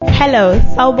Hello,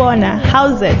 Sawubona,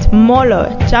 how's it, Molo,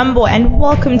 Jumbo, and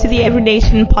welcome to the Every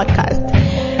Nation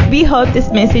podcast. We hope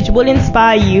this message will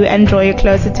inspire you and draw you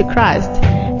closer to Christ.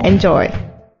 Enjoy.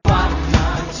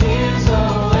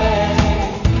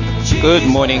 Good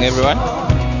morning, everyone.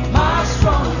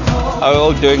 How are you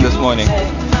all doing this morning?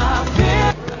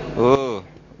 Oh,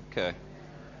 okay.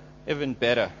 Even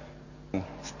better.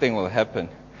 This thing will happen.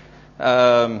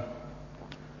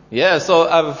 So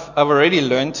I've already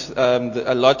learned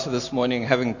a lot this morning,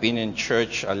 having been in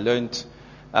church. I learned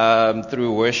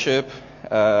through worship.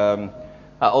 I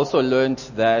also learned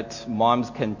that moms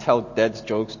can tell dad's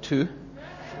jokes too.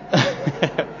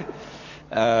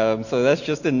 So that's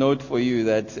just a note for you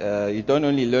that you don't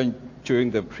only learn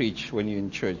during the preach when you're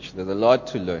in church. There's a lot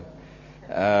to learn.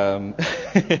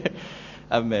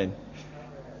 Amen.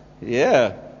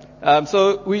 Yeah.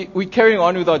 So we're carrying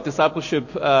on with our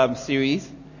discipleship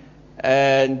series.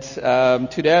 And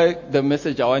today the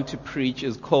message I want to preach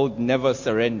is called Never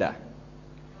Surrender.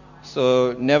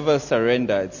 So Never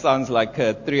Surrender. It sounds like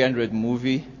a 300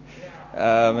 movie.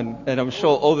 And I'm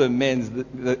sure all the men,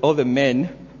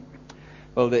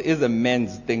 well, there is a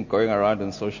men's thing going around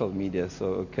on social media,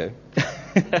 so okay.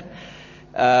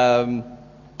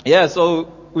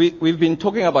 So we've been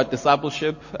talking about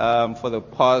discipleship for the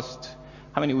past,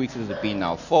 how many weeks has it been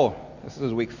now? 4. This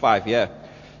is week 5, yeah.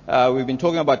 We've been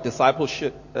talking about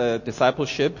discipleship,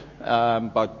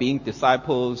 about being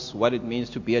disciples, what it means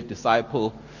to be a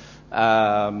disciple,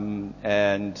 and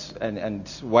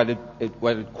what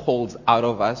it calls out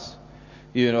of us,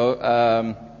 you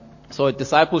know. So a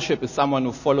discipleship is someone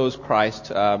who follows Christ,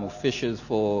 who fishes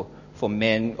for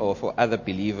men or for other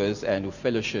believers, and who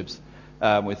fellowships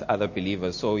with other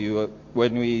believers. So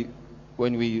when we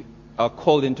are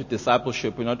called into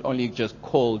discipleship, we're not only just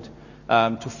called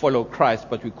to follow Christ,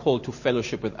 but we're called to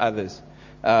fellowship with others,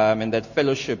 and that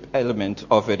fellowship element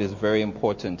of it is very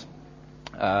important.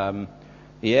 So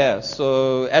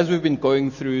as we've been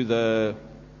going through the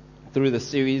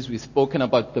series, we've spoken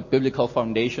about the Biblical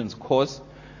Foundations course,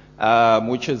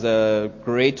 which is a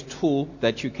great tool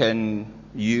that you can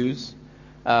use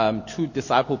to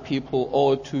disciple people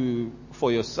or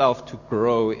for yourself to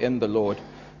grow in the Lord.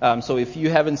 So if you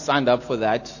haven't signed up for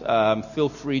that, feel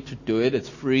free to do it. It's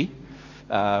free.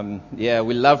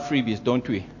 We love freebies, don't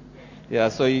we? Yeah,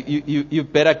 so you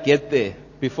better get there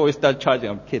before we start charging.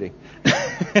 I'm kidding.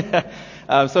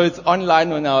 So it's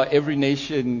online on our Every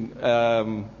Nation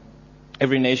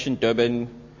Durban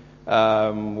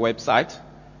website.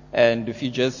 And if you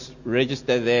just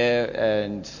register there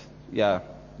and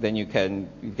then you can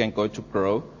go to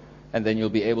grow, and then you'll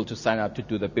be able to sign up to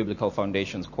do the Biblical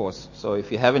Foundations course. So if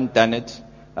you haven't done it,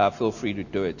 feel free to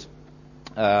do it.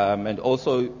 And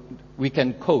also we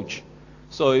can coach.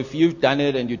 So if you've done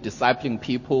it and you're discipling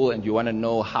people and you want to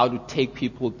know how to take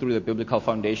people through the Biblical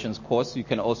Foundations course, you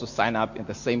can also sign up in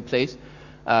the same place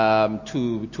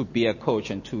to be a coach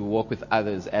and to walk with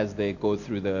others as they go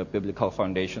through the Biblical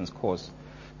Foundations course.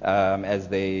 As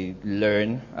they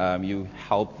learn, you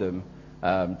help them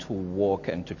to walk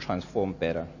and to transform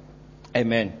better.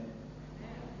 Amen.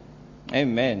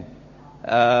 Amen.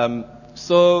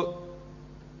 So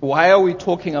why are we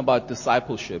talking about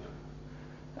discipleship?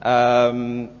 I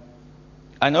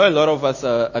know a lot of us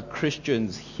are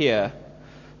Christians here.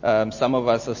 Some of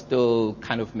us are still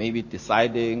kind of maybe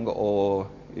deciding, or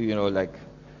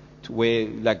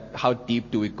how deep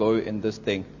do we go in this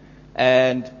thing?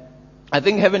 And I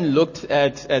think having looked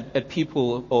at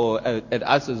people or at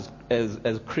us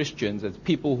as Christians, as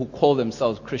people who call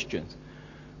themselves Christians,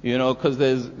 because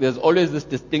there's always this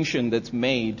distinction that's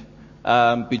made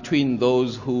between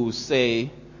those who say,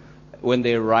 when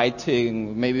they're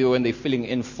writing, maybe when they're filling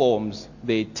in forms,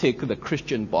 they tick the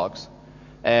Christian box,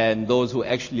 and those who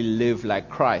actually live like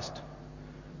Christ.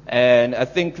 And I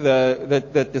think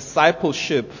the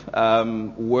discipleship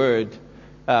word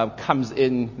comes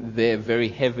in there very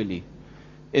heavily,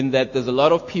 in that there's a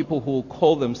lot of people who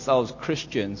call themselves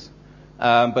Christians,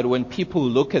 but when people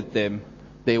look at them,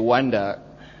 they wonder,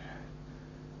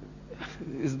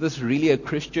 is this really a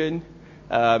Christian?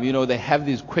 They have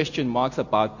these question marks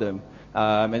about them,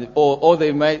 or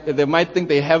they might think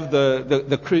they have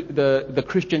the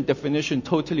Christian definition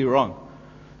totally wrong.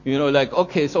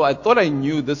 Okay, so I thought I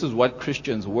knew this is what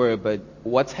Christians were, but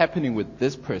what's happening with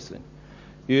this person?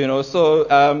 So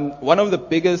one of the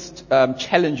biggest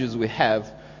challenges we have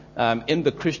in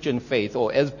the Christian faith,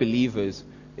 or as believers,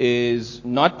 is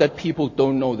not that people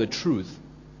don't know the truth,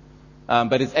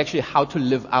 but it's actually how to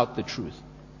live out the truth.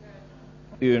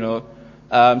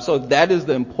 So that is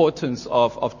the importance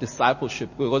of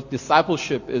discipleship, because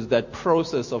discipleship is that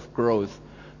process of growth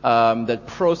that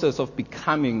process of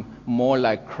becoming more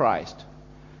like Christ.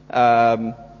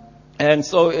 And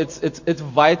so it's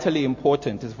vitally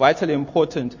important. It's vitally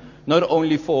important not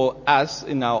only for us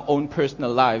in our own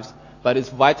personal lives, but it's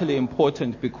vitally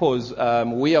important because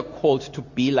we are called to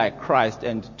be like Christ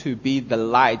and to be the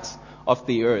lights of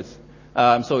the earth.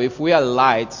 So if we are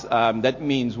lights, that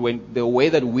means when the way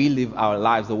that we live our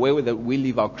lives, the way that we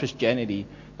live our Christianity,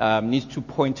 needs to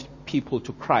point people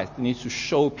to Christ. It needs to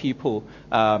show people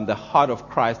the heart of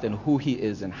Christ and who He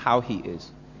is and how He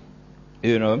is.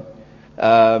 You know.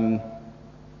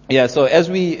 So as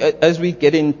we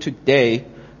get in today,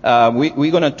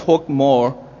 we're going to talk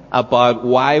more about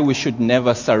why we should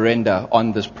never surrender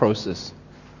on this process.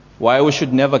 Why we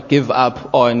should never give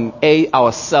up on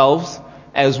ourselves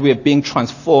as we are being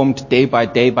transformed day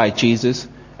by Jesus,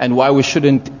 and why we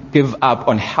shouldn't give up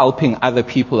on helping other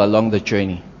people along the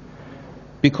journey.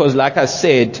 Because like I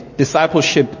said,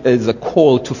 discipleship is a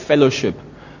call to fellowship.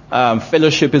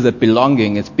 Fellowship is a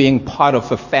belonging. It's being part of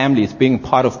a family. It's being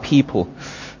part of people.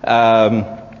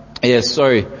 I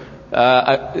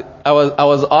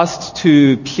was asked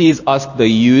to please ask the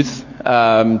youth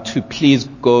to please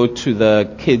go to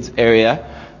the kids area.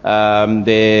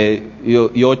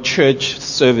 Your church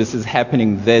service is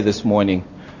happening there this morning.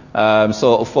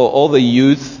 So for all the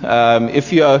youth,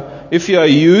 if you are a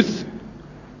youth,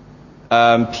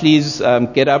 please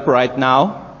get up right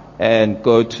now and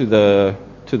go to the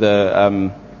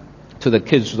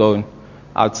kids zone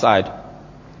outside.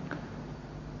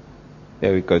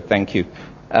 There we go. Thank you.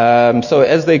 So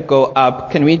as they go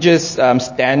up, can we just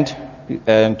stand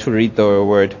to read the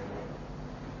word?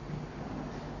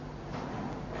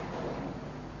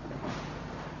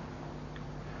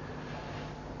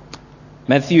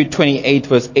 Matthew 28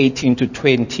 verse 18 to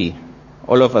 20.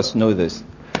 All of us know this.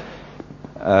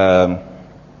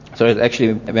 It's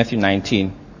actually Matthew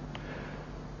 19.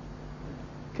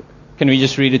 Can we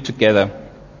just read it together?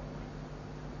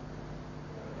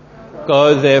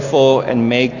 Go therefore and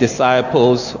make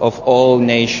disciples of all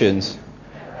nations,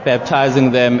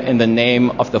 baptizing them in the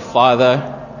name of the Father,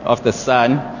 of the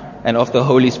Son, and of the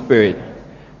Holy Spirit,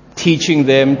 teaching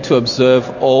them to observe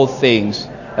all things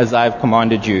as I have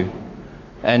commanded you.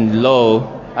 And lo,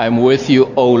 I am with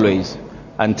you always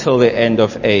until the end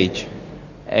of age.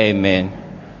 Amen.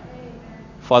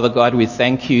 Father God, we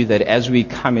thank you that as we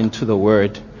come into the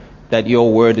Word, that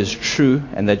your Word is true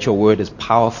and that your Word is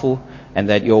powerful and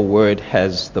that your Word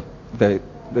has the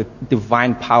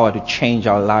divine power to change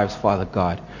our lives, Father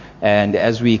God. And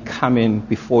as we come in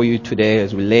before you today,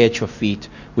 as we lay at your feet,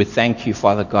 we thank you,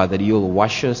 Father God, that you'll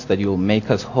wash us, that you'll make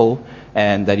us whole,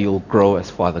 and that you'll grow us,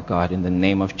 Father God. In the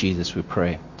name of Jesus we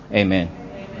pray. Amen.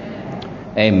 Amen.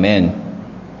 Amen.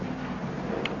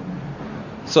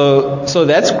 So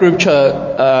that scripture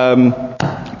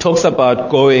talks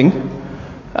about going,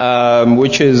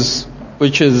 which is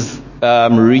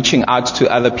reaching out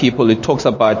to other people. It talks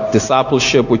about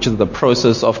discipleship, which is the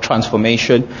process of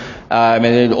transformation, and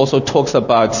it also talks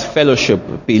about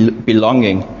fellowship,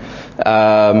 belonging.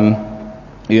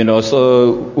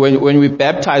 So when we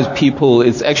baptize people,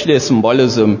 it's actually a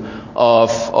symbolism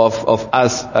of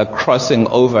us crossing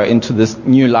over into this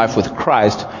new life with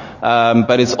Christ.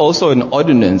 But it's also an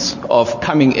ordinance of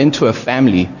coming into a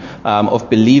family of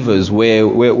believers where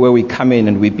we come in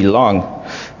and we belong.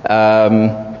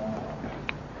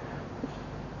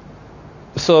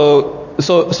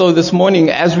 So this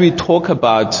morning, as we talk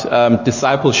about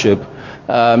discipleship,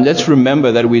 let's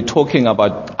remember that we're talking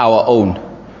about our own.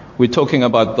 We're talking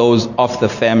about those of the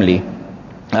family.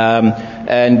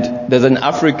 And there's an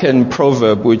African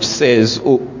proverb which says,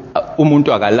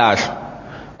 "Umuntu akalahlwa."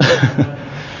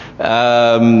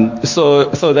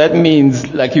 So that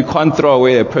means like you can't throw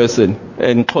away a person.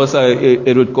 And closer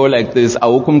it would go like this: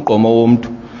 "Awukho umgqomo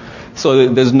womuntu." So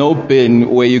there's no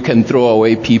bin where you can throw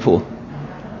away people.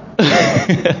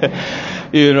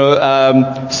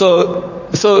 So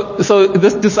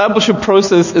this discipleship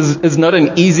process is not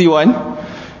an easy one.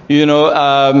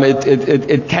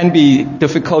 It can be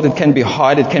difficult, it can be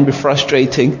hard, it can be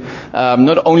frustrating,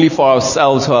 not only for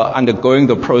ourselves who are undergoing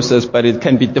the process, but it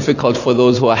can be difficult for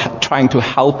those who are trying to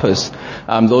help us,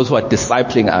 those who are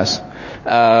discipling us.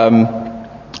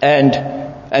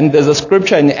 And there's a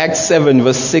scripture in Acts 7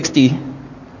 verse 60.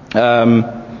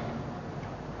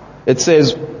 It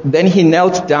says, "Then he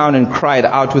knelt down and cried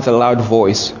out with a loud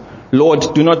voice,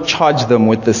 'Lord, do not charge them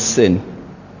with this sin.'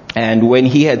 And when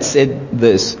he had said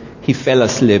this, he fell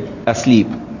asleep.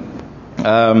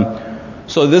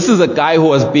 So this is a guy who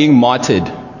was being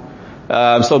martyred.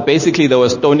 So basically they were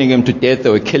stoning him to death. They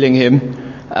were killing him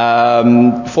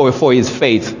for his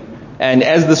faith. And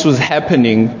as this was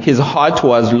happening, his heart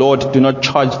was, Lord, do not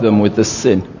charge them with this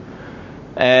sin.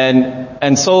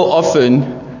 And so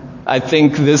often, I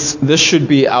think this should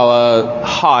be our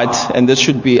heart, and this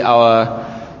should be our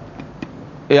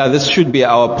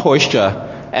posture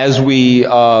as we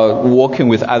are walking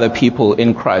with other people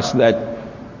in Christ. That,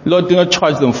 Lord, do not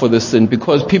charge them for this sin,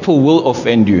 because people will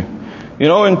offend you. You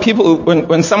know,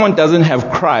 when someone doesn't have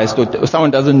Christ, or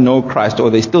someone doesn't know Christ, or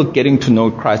they're still getting to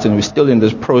know Christ, and we're still in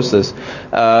this process,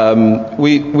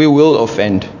 we will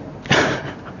offend.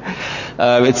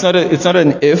 It's not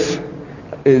an if,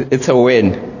 it's a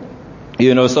when.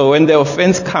 You know, so when the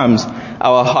offense comes,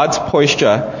 our heart's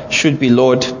posture should be,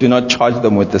 Lord, do not charge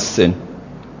them with the sin.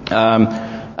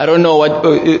 I don't know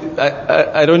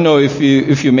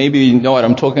if you maybe know what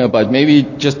I'm talking about. Maybe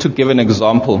just to give an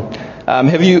example.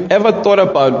 Have you ever thought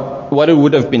about what it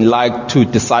would have been like to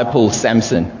disciple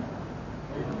Samson?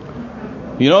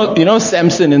 You know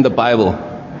Samson in the Bible.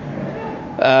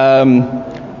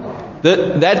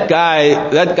 That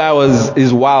guy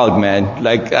is wild, man.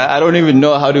 Like, I don't even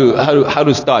know how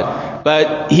to start.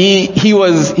 But he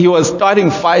was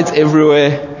starting fights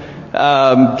everywhere,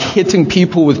 hitting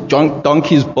people with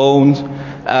donkey's bones.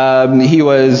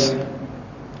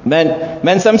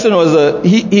 Samson was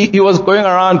he was going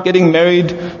around getting married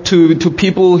to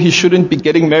people he shouldn't be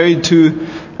getting married to,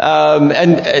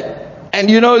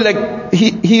 and you know, like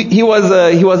he was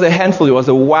a handful. He was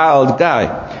a wild guy.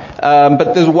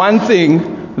 But there's one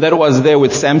thing that was there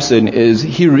with Samson, is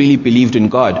he really believed in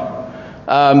God.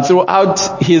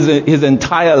 Throughout his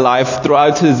entire life,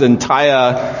 throughout his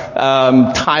entire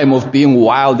time of being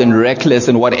wild and reckless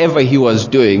and whatever he was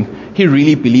doing, he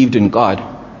really believed in God.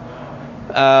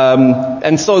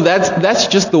 And so that's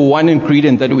just the one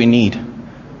ingredient that we need.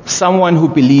 Someone who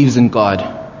believes in God.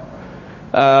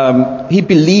 He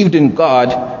believed in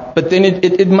God, but then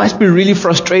it must be really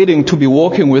frustrating to be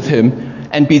walking with him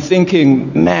and be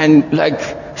thinking, man, like,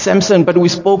 Samson, but we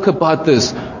spoke about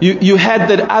this. You had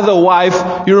that other wife.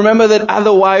 You remember that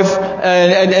other wife,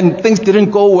 and things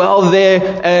didn't go well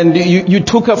there, and you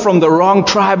took her from the wrong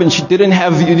tribe, and she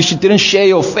didn't share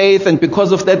your faith, and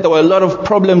because of that, there were a lot of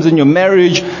problems in your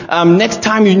marriage. Next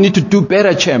time you need to do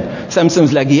better, champ.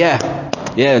 Samson's like, yeah,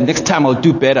 next time I'll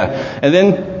do better. And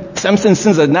then Samson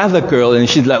sends another girl, and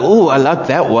she's like, oh, I like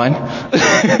that one.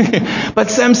 But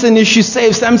Samson, is she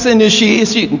safe? Samson, is she?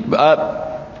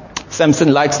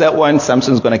 Samson likes that one.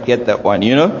 Samson's going to get that one,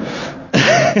 you know.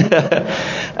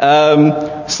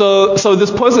 So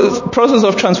this process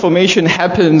of transformation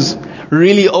happens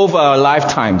really over our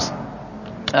lifetimes.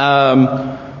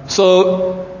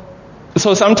 So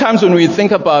sometimes when we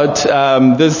think about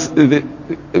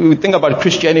we think about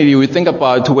Christianity, we think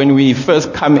about when we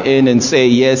first come in and say,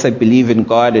 yes, I believe in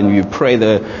God, and we pray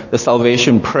the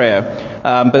salvation prayer.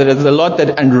 But there's a lot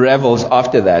that unravels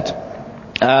after that.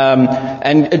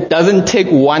 And it doesn't take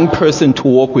one person to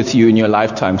walk with you in your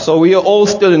lifetime. So we are all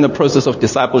still in the process of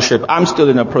discipleship. I'm still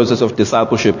in the process of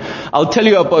discipleship. I'll tell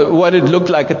you about what it looked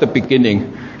like at the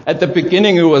beginning. At the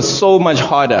beginning, it was so much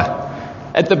harder.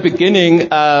 At the beginning,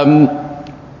 I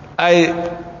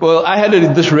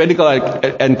had this radical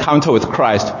encounter with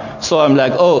Christ. So I'm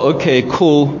like, oh, okay,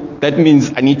 cool. That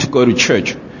means I need to go to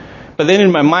church. But then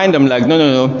in my mind, I'm like,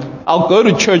 no. I'll go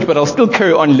to church, but I'll still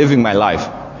carry on living my life.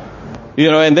 You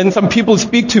know, and then some people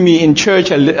speak to me in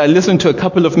church. I listen to a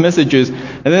couple of messages,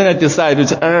 and then I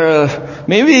decided,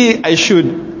 maybe I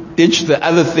should ditch the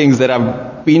other things that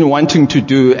I've been wanting to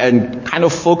do and kind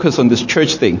of focus on this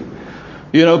church thing.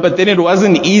 You know, but then it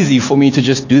wasn't easy for me to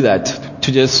just do that,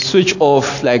 to just switch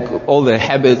off like all the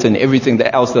habits and everything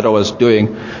else that I was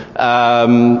doing.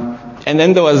 And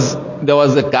then there was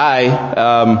a guy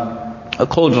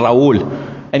called Raul,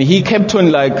 and he kept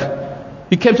on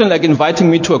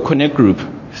inviting me to a connect group.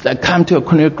 He's like, come to a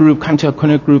connect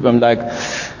group. I'm like,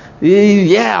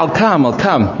 yeah, I'll come.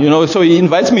 You know, so he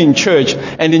invites me in church,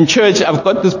 and in church I've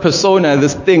got this persona,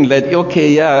 this thing that,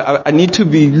 okay, yeah, I need to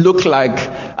look like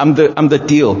I'm the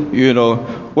deal, you know.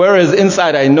 Whereas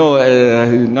inside I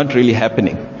know, not really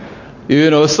happening. You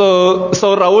know, so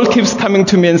Raul keeps coming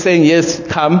to me and saying, yes,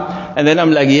 come. And then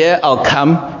I'm like, yeah, I'll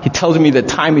come. He tells me the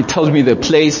time, he tells me the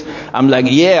place. I'm like,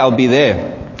 yeah, I'll be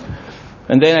there.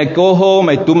 And then I go home,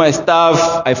 I do my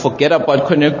stuff, I forget about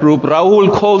Connect Group.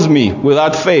 Raul calls me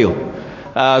without fail.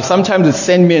 Sometimes it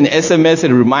send me an SMS,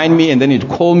 it remind me, and then it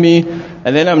call me.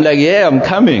 And then I'm like, yeah, I'm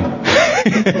coming.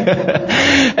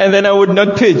 And then I would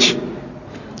not pitch.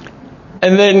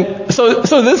 And then,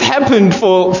 so this happened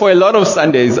for a lot of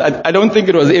Sundays. I don't think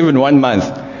it was even 1 month.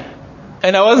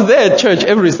 And I was there at church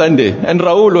every Sunday. And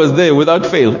Raul was there without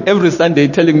fail every Sunday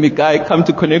telling me, Guy, come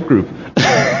to Connect Group.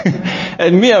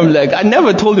 And me, I'm like, I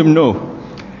never told him no.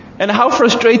 And how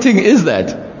frustrating is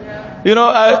that? You know,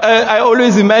 I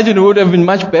always imagine it would have been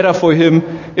much better for him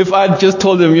if I'd just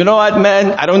told him, you know what,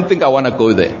 man, I don't think I want to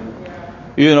go there.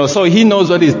 You know, so he knows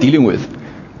what he's dealing with.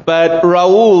 But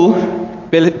Raul,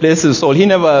 bless his soul, he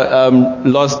never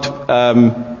lost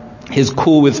his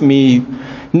cool with me.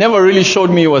 Never really showed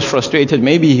me he was frustrated.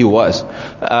 Maybe he was.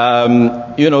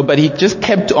 You know, but he just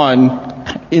kept on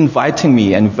inviting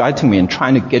me and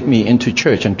trying to get me into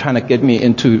church and trying to get me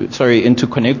into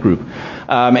Connect Group.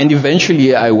 And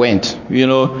eventually I went, you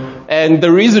know. And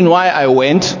the reason why I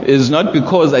went is not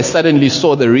because I suddenly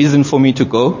saw the reason for me to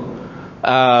go.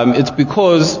 It's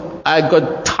because I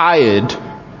got tired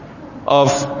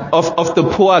of the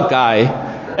poor guy.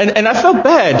 And I felt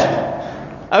bad.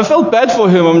 I felt bad for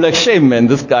him. I'm like, shame, man,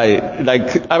 this guy.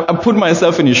 Like, I put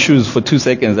myself in his shoes for 2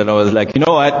 seconds and I was like, you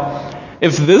know what?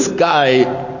 If this guy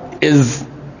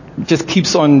just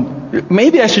keeps on,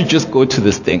 maybe I should just go to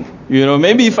this thing. You know,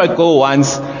 maybe if I go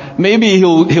once, maybe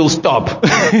he'll stop.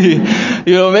 You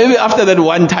know, maybe after that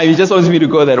one time, he just wants me to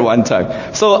go that one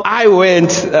time. So I went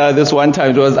this one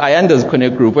time. It was Ayanda's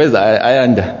Connect Group. Where's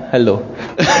Ayanda? Hello.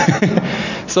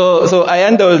 So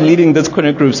Ayanda was leading this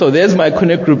Connect Group. So there's my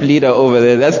Connect Group leader over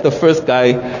there. That's the first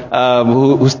guy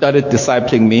who started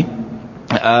discipling me.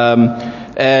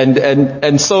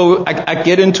 And so I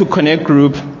get into Connect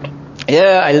Group.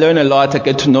 Yeah, I learn a lot. I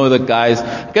get to know the guys.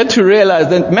 I get to realize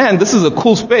that, man, this is a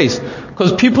cool space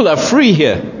because people are free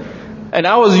here. And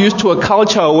I was used to a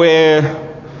culture where,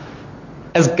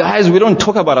 as guys, we don't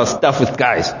talk about our stuff with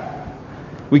guys.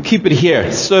 We keep it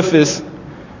here, surface.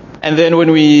 And then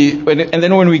when we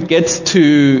get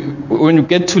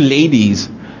to ladies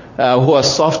who are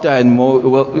softer and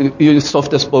more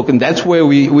softer spoken, that's where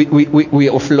we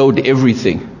offload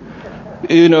everything.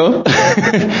 You know,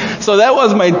 so that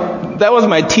was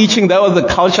my teaching. That was the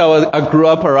culture I grew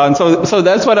up around. So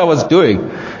that's what I was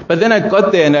doing. But then I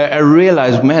got there and I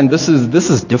realized, man, this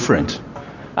is different.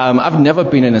 I've never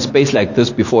been in a space like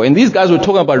this before. And these guys were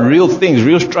talking about real things,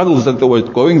 real struggles that they were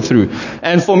going through.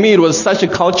 And for me, it was such a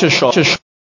culture shock.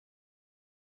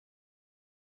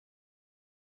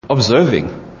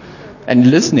 Observing and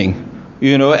listening.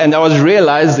 You know, and I was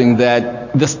realizing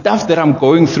that the stuff that I'm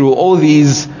going through, all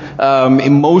these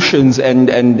emotions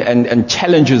and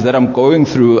challenges that I'm going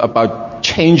through about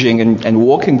changing and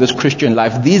walking this Christian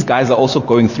life, these guys are also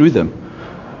going through them.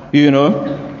 You know?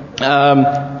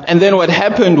 And then what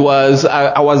happened was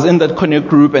I was in that Connect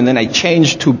Group and then I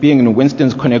changed to being in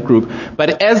Winston's Connect Group.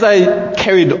 But as I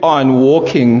carried on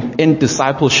walking in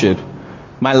discipleship,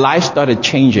 my life started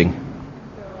changing.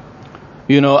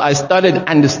 You know, I started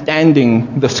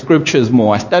understanding the scriptures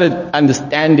more. I started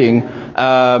understanding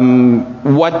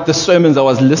what the sermons I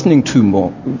was listening to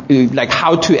more, like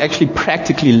how to actually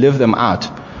practically live them out.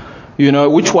 You know,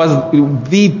 which was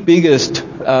the biggest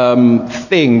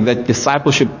thing that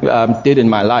discipleship did in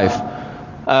my life.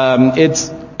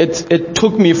 It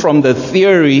took me from the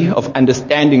theory of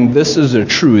understanding this is the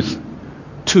truth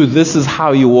to this is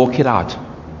how you walk it out,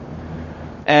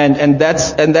 and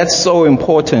that's so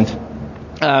important.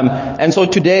 And so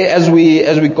today, as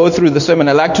we go through the sermon,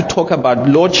 I like to talk about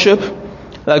lordship,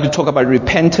 I like to talk about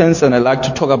repentance, and I like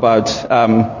to talk about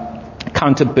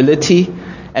accountability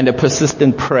and a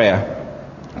persistent prayer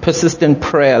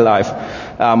life,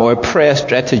 or a prayer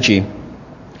strategy.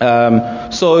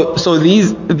 So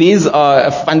these are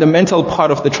a fundamental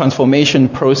part of the transformation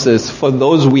process for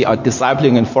those we are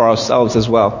discipling and for ourselves as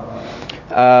well.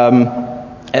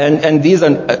 And these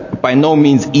are by no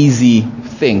means easy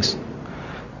things.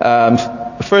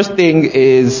 The first thing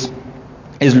is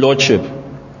lordship.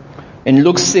 In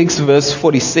Luke 6 verse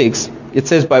 46, it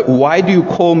says, "But why do you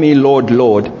call me Lord,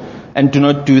 Lord, and do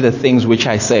not do the things which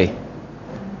I say?"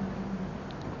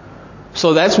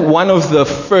 So that's one of the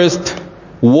first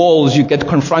walls you get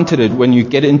confronted with when you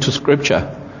get into scripture,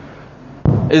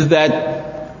 is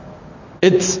that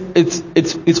it's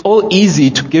all easy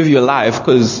to give your life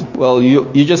because, well,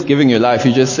 you're just giving your life.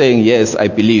 You're just saying, yes, I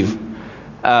believe.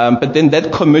 But then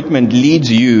that commitment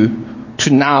leads you to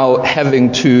now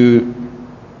having to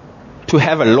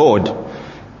have a Lord,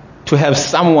 to have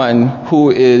someone who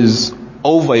is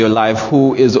over your life,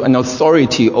 who is an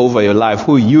authority over your life,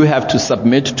 who you have to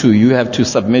submit to, you have to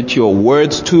submit your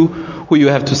words to, who you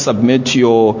have to submit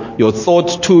your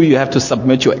thoughts to, you have to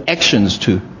submit your actions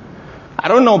to. I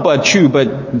don't know about you,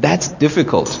 but that's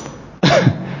difficult.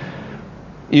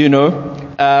 You know?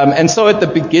 And so at the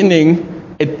beginning,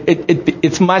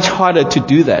 it's much harder to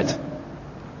do that.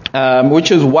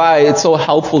 Which is why it's so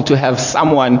helpful to have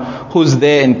someone who's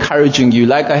there encouraging you.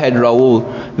 Like I had Raul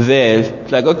there.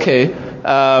 Like, okay,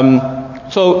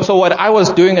 So what I was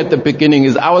doing at the beginning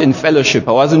is I was in fellowship.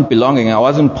 I wasn't belonging. I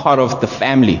wasn't part of the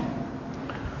family.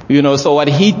 So what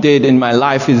he did in my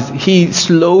life is he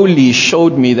slowly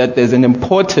showed me that there's an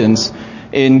importance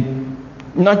in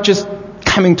not just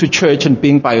coming to church and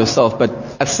being by yourself, but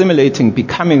assimilating,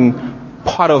 becoming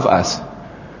part of us.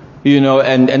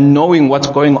 And knowing what's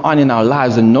going on in our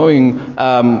lives, and knowing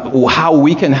how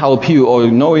we can help you, or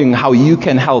knowing how you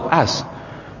can help us.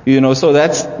 So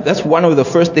that's one of the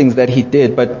first things that he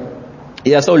did. But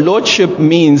so lordship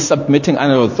means submitting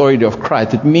under the authority of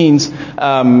Christ. It means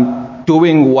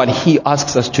doing what he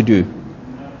asks us to do.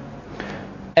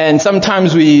 And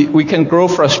sometimes we can grow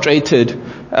frustrated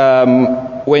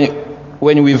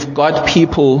when we've got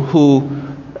people who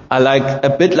are like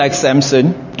a bit like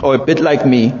Samson, or a bit like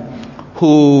me,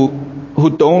 who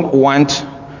don't want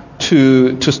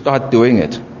to start doing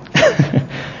it.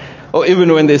 Or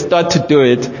even when they start to do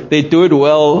it, they do it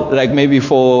well, like maybe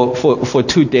for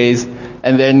 2 days,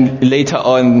 and then later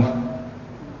on,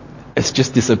 it's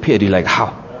just disappeared. You're like,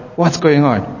 how? What's going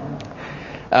on?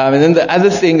 And then the other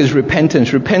thing is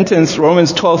repentance. Repentance,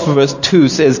 Romans 12 verse 2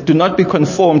 says, do not be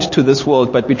conformed to this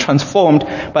world, but be transformed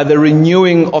by the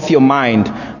renewing of your mind,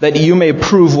 that you may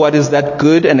prove what is that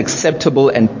good and acceptable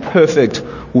and perfect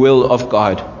will of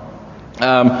God.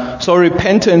 So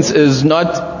repentance is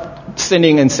not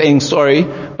sinning and saying sorry,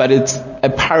 but it's a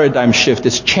paradigm shift.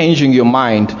 It's changing your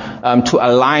mind to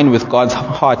align with God's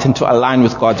heart and to align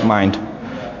with God's mind.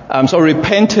 So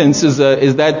repentance is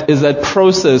that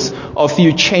process of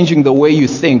you changing the way you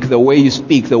think, the way you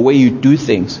speak, the way you do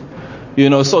things.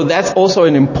 So that's also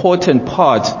an important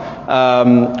part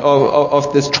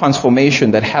of this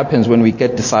transformation that happens when we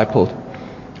get discipled.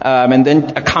 And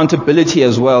then accountability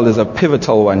as well is a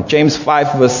pivotal one. James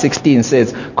 5 verse 16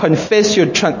 says, confess your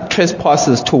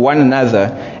trespasses to one another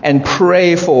and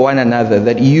pray for one another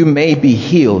that you may be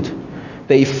healed.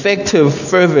 The effective,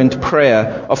 fervent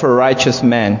prayer of a righteous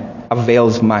man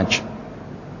avails much.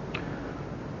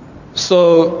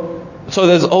 So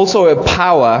there's also a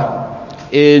power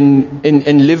in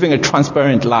living a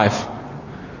transparent life.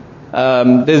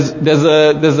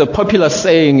 There's a popular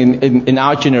saying in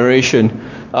our generation,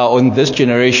 on this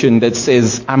generation, that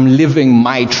says, I'm living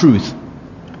my truth.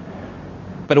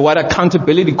 But what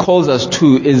accountability calls us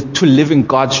to is to living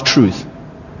God's truth.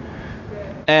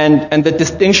 And the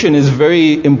distinction is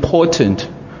very important,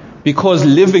 because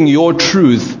living your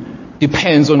truth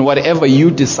depends on whatever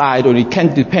you decide, or it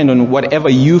can depend on whatever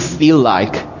you feel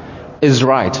like is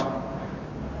right.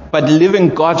 But living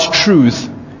God's truth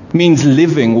means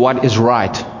living what is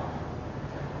right.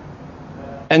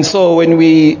 And so when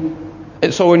we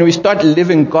start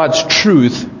living God's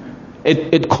truth,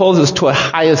 it calls us to a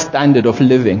higher standard of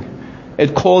living.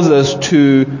 It calls us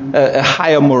to a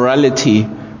higher morality,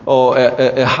 or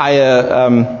a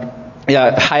higher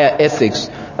ethics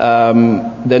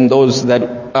than those that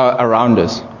are around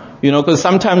us. Because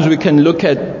sometimes we can look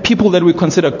at people that we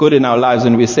consider good in our lives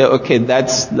and we say, okay,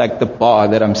 that's like the bar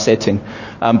that I'm setting.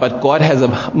 But God has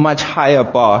a much higher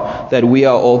bar that we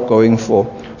are all going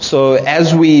for. So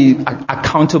as we are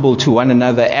accountable to one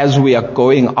another, as we are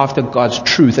going after God's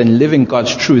truth and living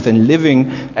God's truth and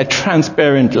living a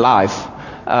transparent life,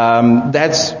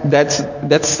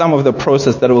 that's some of the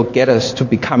process that will get us to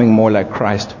becoming more like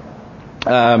Christ.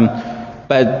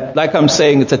 But like I'm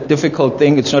saying, it's a difficult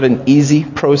thing. It's not an easy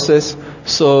process.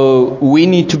 So we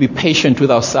need to be patient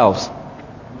with ourselves.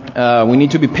 We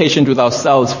need to be patient with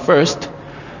ourselves first.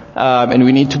 And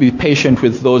we need to be patient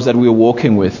with those that we're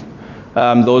walking with.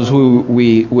 Those who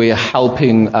we are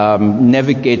helping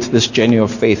navigate this journey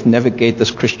of faith, navigate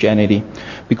this Christianity.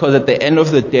 Because at the end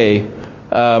of the day,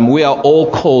 we are all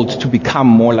called to become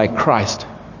more like Christ.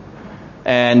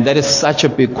 And that is such a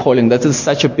big calling. That is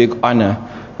such a big honor.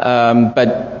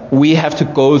 But we have to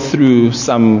go through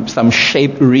some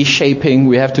reshaping.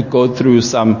 We have to go through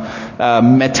some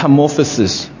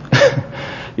metamorphosis.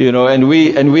 And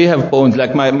we have bones.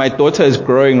 Like my daughter is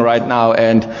growing right now,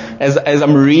 and as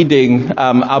I'm reading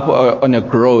up on her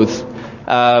growth,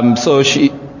 so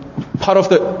she part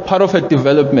of her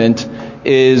development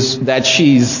is that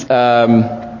she's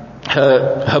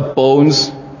her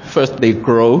bones first they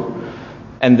grow,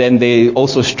 and then they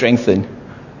also strengthen.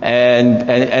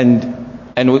 And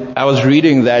I was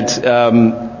reading that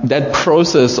that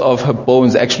process of her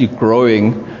bones actually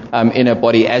growing in her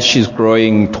body as she's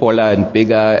growing taller and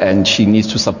bigger, and she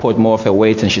needs to support more of her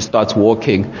weight, and she starts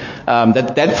walking.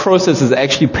 That process is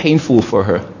actually painful for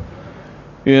her.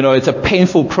 It's a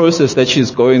painful process that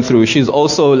she's going through. She's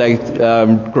also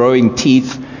growing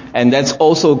teeth, and that's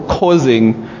also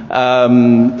causing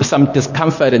some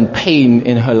discomfort and pain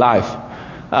in her life.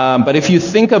 But if you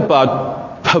think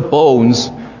about her bones,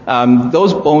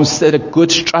 those bones set a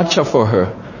good structure for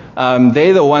her.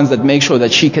 They're the ones that make sure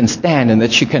that she can stand and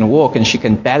that she can walk and she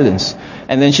can balance.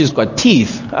 And then she's got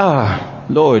teeth.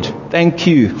 Lord, thank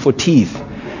you for teeth.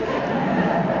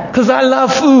 Because I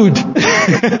love food.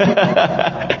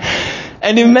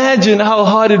 And imagine how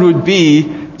hard it would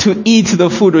be to eat the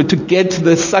food or to get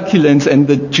the succulence and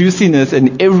the juiciness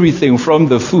and everything from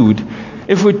the food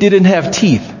if we didn't have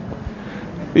teeth.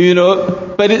 You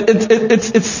know, but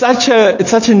it's such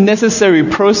a necessary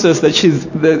process that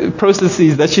the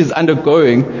processes that she's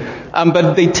undergoing.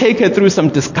 But they take her through some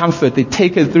discomfort. They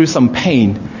take her through some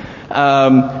pain.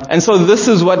 And so this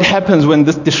is what happens when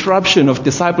this disruption of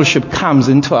discipleship comes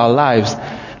into our lives.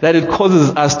 That it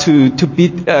causes us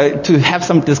to have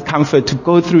some discomfort, to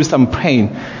go through some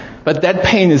pain. But that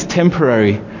pain is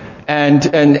temporary. And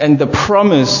the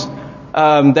promise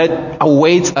that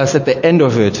awaits us at the end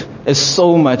of it is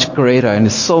so much greater and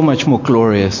is so much more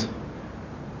glorious.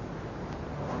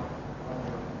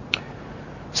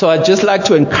 So I'd just like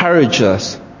to encourage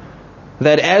us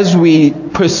that as we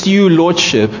pursue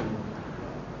Lordship,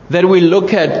 that we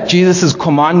look at Jesus'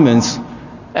 commandments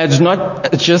as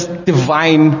not just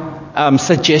divine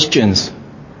suggestions,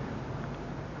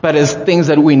 but as things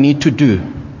that we need to do.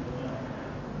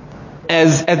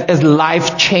 As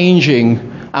life-changing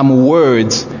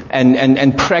words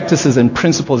and practices and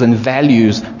principles and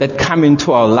values that come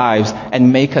into our lives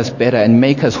and make us better and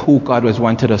make us who God has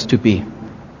wanted us to be.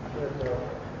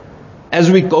 As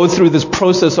we go through this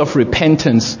process of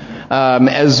repentance,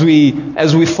 as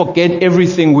we forget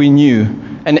everything we knew,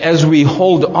 and as we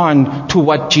hold on to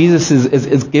what Jesus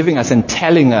is giving us and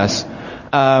telling us,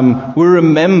 we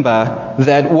remember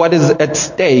that what is at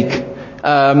stake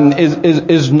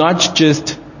is not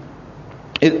just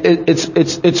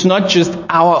it's not just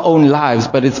our own lives,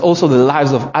 but it's also the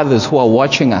lives of others who are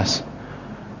watching us.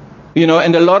 You know,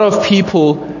 and a lot of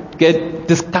people get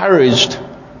discouraged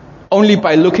only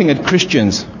by looking at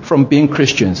Christians from being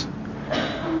Christians.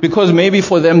 Because maybe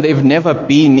for them they've never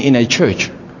been in a church.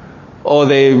 Or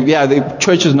the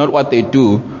church is not what they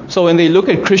do. So when they look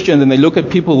at Christians and they look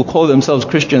at people who call themselves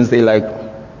Christians, they're like,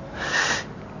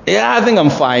 yeah, I think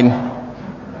I'm fine.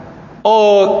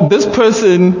 Or this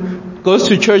person goes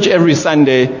to church every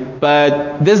Sunday,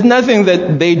 but there's nothing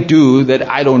that they do that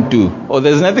I don't do. Or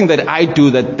there's nothing that I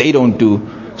do that they don't do.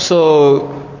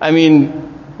 So, I mean,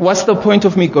 what's the point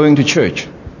of me going to church?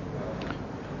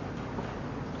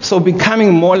 So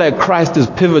becoming more like Christ is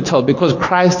pivotal because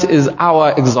Christ is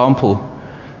our example.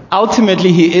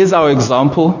 Ultimately, He is our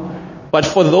example. But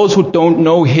for those who don't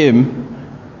know Him,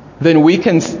 then we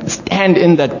can stand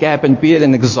in that gap and be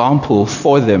an example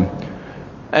for them.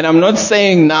 And I'm not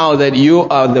saying now that you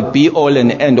are the be-all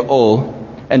and end-all.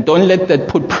 And don't let that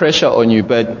put pressure on you,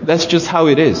 but that's just how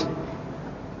it is.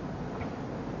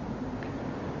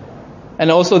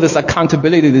 And also this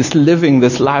accountability, this living,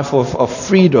 this life of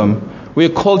freedom. We're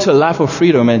called to a life of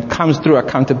freedom, and it comes through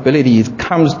accountability. It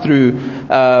comes through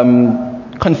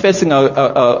confessing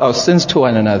our sins to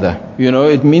one another. You know,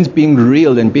 it means being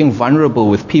real and being vulnerable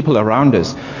with people around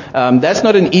us. That's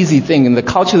not an easy thing. In the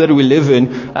culture that we live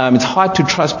in, it's hard to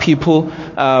trust people,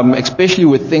 especially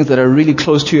with things that are really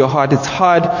close to your heart. It's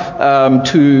hard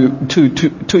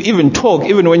to even talk,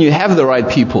 even when you have the right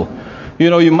people. You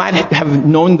know, you might have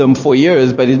known them for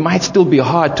years, but it might still be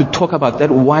hard to talk about that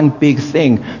one big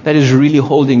thing that is really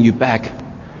holding you back.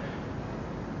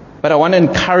 But I want to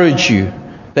encourage you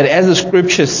that as the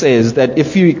scripture says, that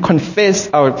if you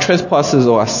confess our trespasses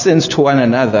or our sins to one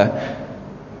another,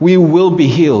 we will be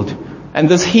healed. And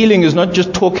this healing is not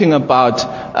just talking about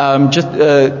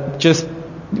just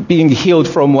being healed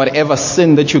from whatever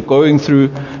sin that you're going through,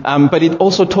 but it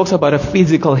also talks about a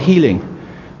physical healing.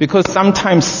 Because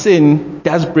sometimes sin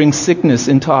does bring sickness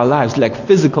into our lives, like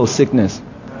physical sickness.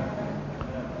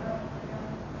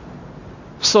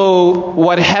 So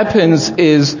what happens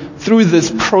is through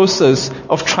this process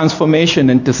of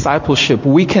transformation and discipleship,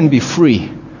 we can be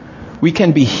free. We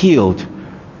can be healed.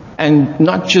 And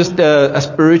not just a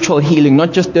spiritual healing,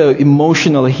 not just the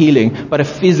emotional healing, but a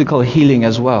physical healing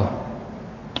as well.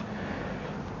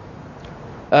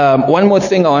 One more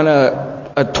thing I want to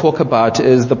talk about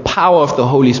is the power of the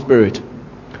Holy Spirit.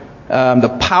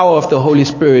 The power of the Holy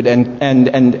Spirit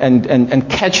and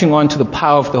catching on to the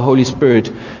power of the Holy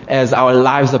Spirit as our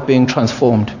lives are being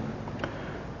transformed.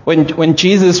 When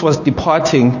Jesus was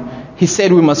departing, He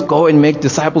said we must go and make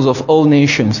disciples of all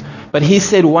nations. But He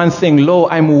said one thing, "Lo,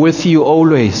 I'm with you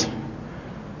always."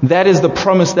 That is the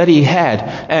promise that He had.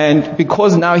 And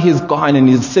because now He's gone and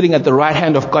He's sitting at the right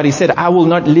hand of God, He said, "I will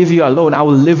not leave you alone. I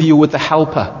will leave you with a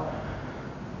helper."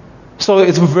 So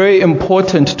it's very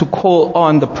important to call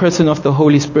on the person of the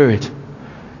Holy Spirit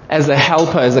as a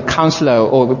helper, as a counselor,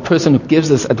 or a person who gives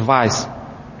us advice.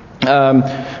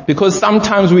 Because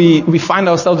sometimes we find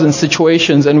ourselves in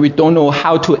situations and we don't know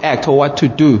how to act or what to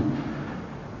do.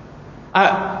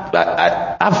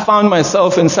 I've found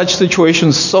myself in such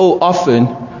situations so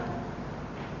often,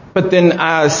 but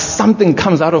then something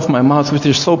comes out of my mouth which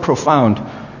is so profound,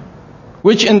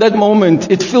 which in that moment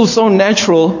it feels so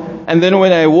natural, and then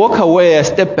when I walk away I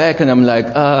step back and I'm like,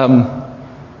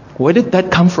 where did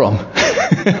that come from?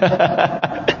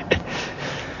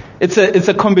 It's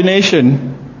a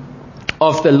combination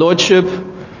of the Lordship,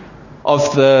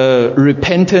 of the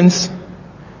repentance,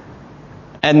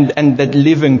 and that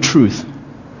living truth.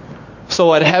 So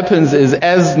what happens is,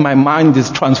 as my mind is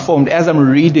transformed, as I'm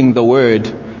reading the Word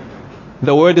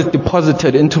is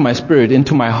deposited into my spirit,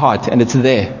 into my heart, and it's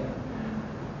there.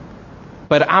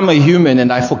 But I'm a human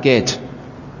and I forget.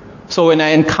 So when I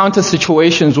encounter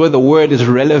situations where the Word is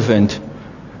relevant,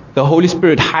 the Holy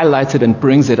Spirit highlights it and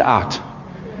brings it out.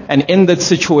 And in that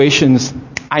situations,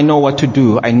 I know what to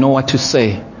do. I know what to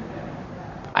say.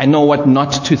 I know what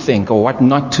not to think or what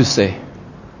not to say.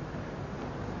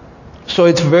 So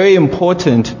it's very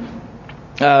important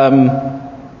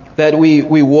that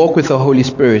we walk with the Holy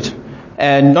Spirit.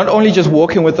 And not only just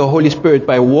walking with the Holy Spirit,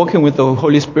 but walking with the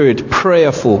Holy Spirit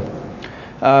prayerful.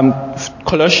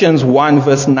 Colossians 1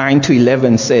 verse 9 to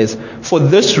 11 says, "For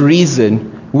this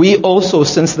reason, we also,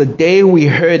 since the day we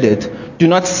heard it, do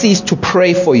not cease to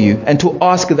pray for you and to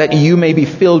ask that you may be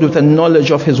filled with the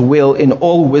knowledge of His will in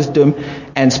all wisdom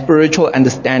and spiritual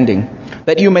understanding,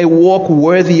 that you may walk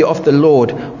worthy of the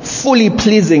Lord, fully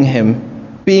pleasing Him,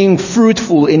 being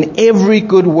fruitful in every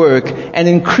good work and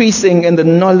increasing in the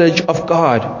knowledge of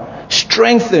God,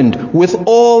 strengthened with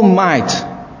all might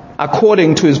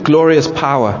according to His glorious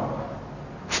power,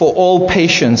 for all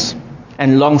patience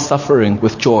and long suffering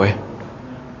with joy."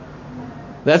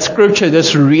 That scripture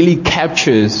just really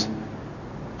captures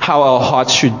how our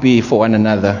hearts should be for one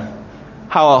another,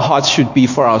 how our hearts should be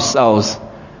for ourselves,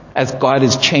 as God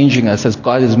is changing us, as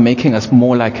God is making us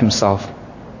more like Himself.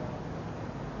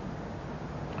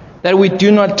 That we do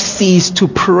not cease to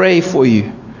pray for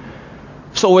you.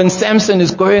 So when Samson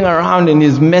is going around and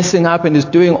is messing up and is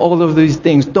doing all of these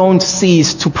things, don't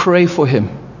cease to pray for him.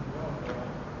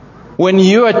 When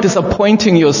you are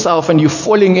disappointing yourself and you're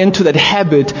falling into that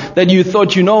habit that you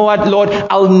thought, you know what, Lord,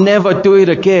 I'll never do it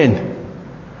again.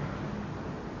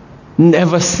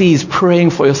 Never cease praying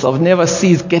for yourself. Never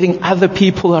cease getting other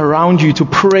people around you to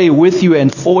pray with you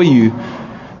and for you.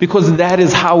 Because that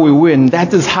is how we win.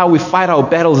 That is how we fight our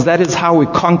battles. That is how we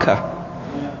conquer.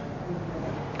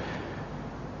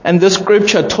 And this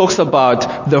scripture talks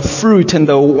about the fruit and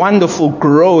the wonderful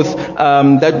growth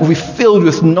that we filled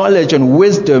with knowledge and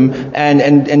wisdom and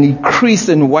increase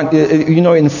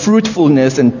in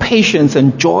fruitfulness and patience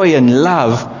and joy and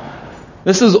love.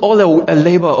 This is all a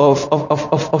labor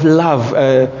of love,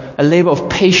 a labor of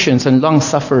patience and long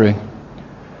suffering.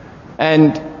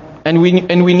 And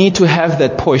we need to have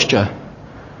that posture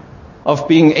of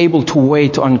being able to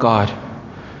wait on God.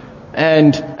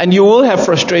 And you will have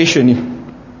frustration.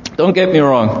 Don't get me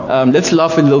wrong. Let's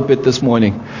laugh a little bit this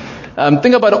morning.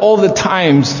 Think about all the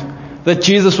times that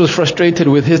Jesus was frustrated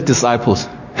with His disciples.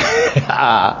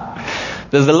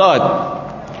 There's a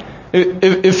lot.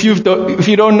 If you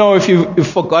don't know, if you've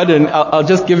forgotten, I'll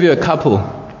just give you a couple.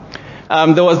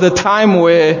 There was a time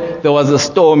where there was a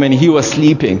storm and He was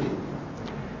sleeping.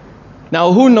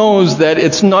 Now, who knows that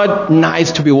it's not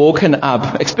nice to be woken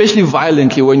up, especially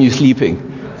violently when you're sleeping?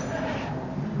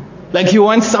 Like you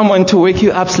want someone to wake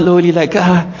you up slowly, like,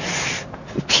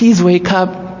 please wake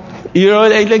up. You know,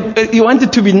 like you want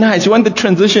it to be nice. You want the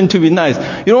transition to be nice.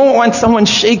 You don't want someone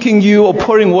shaking you or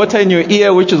pouring water in your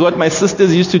ear, which is what my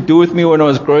sisters used to do with me when I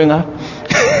was growing up.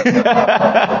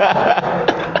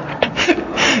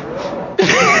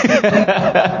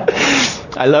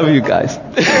 I love you guys.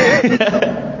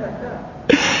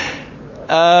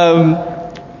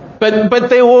 But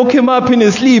they woke him up in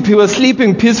his sleep. He was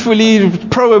sleeping peacefully,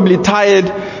 probably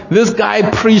tired. This guy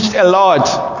preached a lot.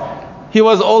 He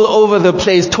was all over the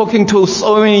place, talking to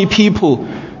so many people.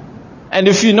 And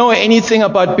if you know anything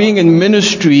about being in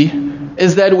ministry,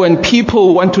 is that when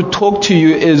people want to talk to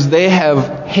you, is they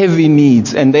have heavy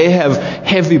needs and they have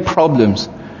heavy problems.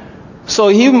 So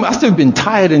he must have been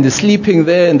tired and he's sleeping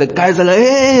there, and the guys are like,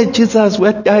 "Hey, Jesus,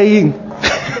 we're dying."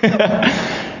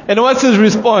 And what's his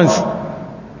response?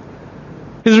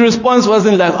 His response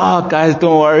wasn't like, "Oh, guys,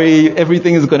 don't worry,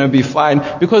 everything is going to be fine."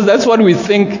 Because that's what we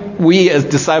think we as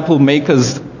disciple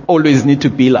makers always need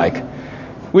to be like.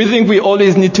 We think we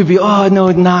always need to be, "Oh, no,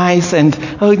 nice," and,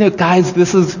 "Oh, no, guys,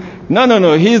 this is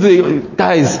No. He's the,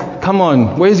 guys, come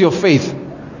on. Where's your faith?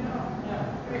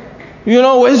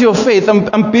 Where's your faith?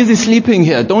 I'm busy sleeping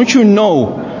here. Don't you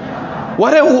know?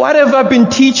 What have I been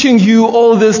teaching you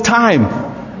all this time?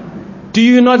 Do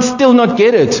you still not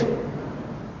get it?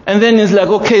 And then he's like,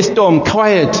 okay, Storm,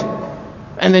 quiet.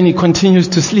 And then he continues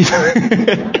to sleep.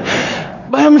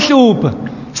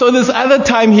 So this other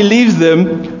time he leaves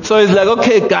them. So he's like,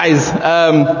 okay, guys,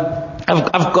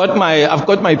 I've got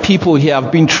my people here.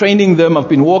 I've been training them. I've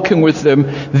been walking with them.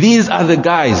 These are the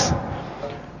guys.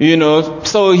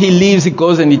 So he leaves, he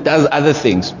goes and he does other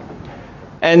things.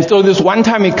 And so this one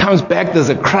time he comes back, there's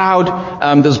a crowd,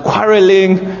 there's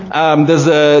quarreling, there's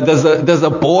a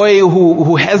boy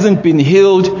who hasn't been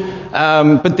healed,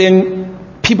 but then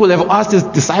people have asked his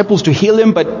disciples to heal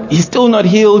him, but he's still not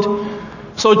healed.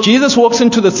 So Jesus walks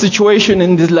into the situation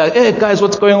and he's like, hey guys,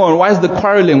 what's going on? Why is the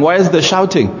quarreling? Why is the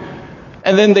shouting?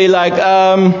 And then they like,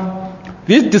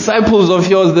 these disciples of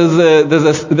yours,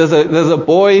 there's a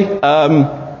boy,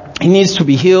 he needs to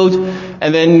be healed,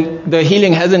 and then the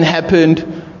healing hasn't happened,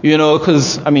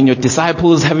 because, your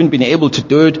disciples haven't been able to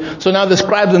do it. So now the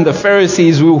scribes and the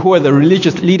Pharisees, who are the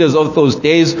religious leaders of those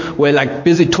days, were like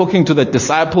busy talking to the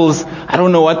disciples. I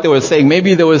don't know what they were saying.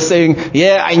 Maybe they were saying,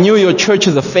 yeah, I knew your church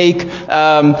is a fake,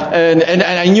 and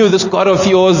I knew this God of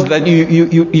yours that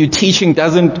you teaching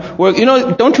doesn't work.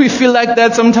 Don't we feel like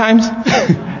that sometimes?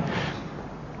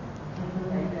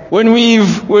 When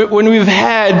we've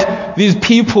had these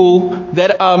people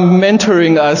that are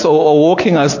mentoring us or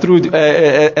walking us through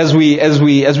as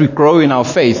we grow in our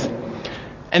faith,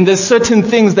 and there's certain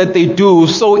things that they do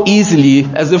so easily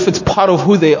as if it's part of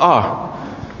who they are,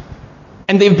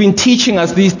 and they've been teaching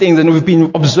us these things and we've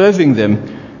been observing them,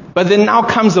 but then now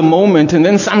comes a moment, and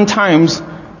then sometimes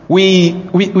we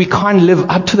can't live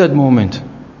up to that moment.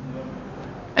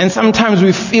 And sometimes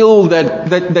we feel that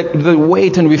the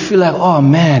weight, and we feel like, oh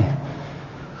man,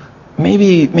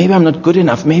 maybe I'm not good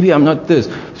enough. Maybe I'm not this.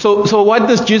 So what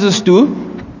does Jesus do?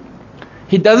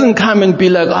 He doesn't come and be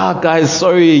like, guys,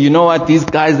 sorry, you know what? These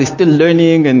guys, they're still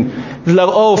learning. And he's like,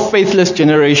 oh, faithless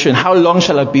generation, how long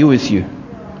shall I be with you?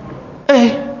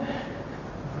 Hey.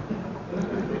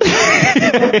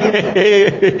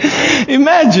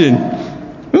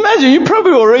 Imagine, you're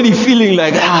probably already feeling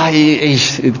like,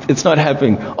 it's not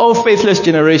happening. Oh, faithless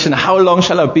generation, how long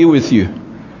shall I be with you?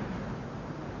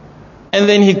 And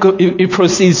then he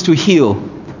proceeds to heal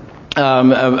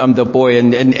the boy,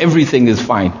 and everything is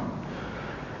fine.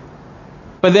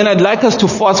 But then I'd like us to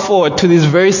fast forward to these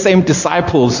very same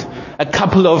disciples a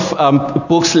couple of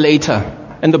books later,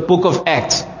 in the book of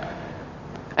Acts,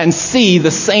 and see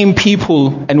the same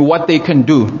people and what they can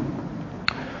do.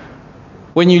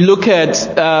 When you look at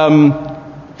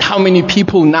how many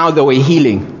people now they were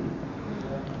healing,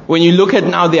 when you look at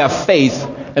now their faith,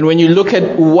 and when you look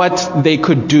at what they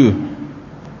could do,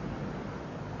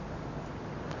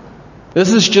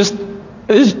 this just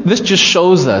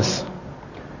shows us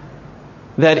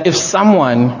that if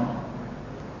someone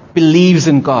believes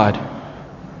in God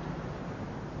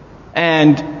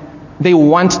and they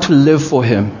want to live for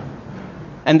Him,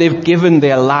 and they've given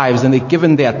their lives, and they've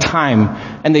given their time,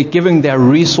 and they've given their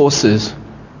resources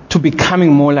to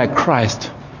becoming more like Christ,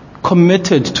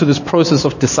 committed to this process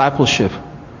of discipleship,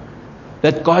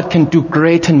 that God can do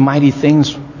great and mighty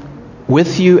things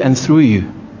with you and through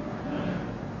you.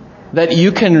 That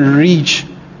you can reach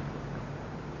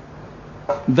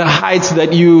the heights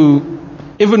that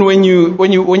even when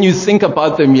you think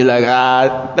about them, you're like,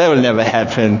 that will never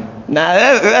happen. Nah,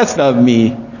 that's not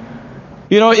me.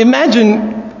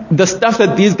 Imagine the stuff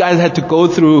that these guys had to go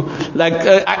through. Like,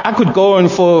 I could go on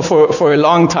for a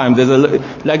long time. There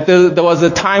was a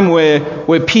time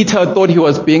where Peter thought he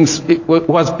was being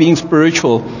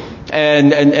spiritual,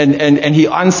 and he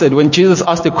answered when Jesus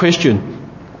asked a question,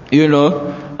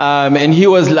 and he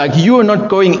was like, you are not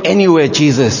going anywhere,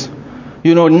 Jesus.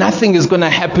 Nothing is going to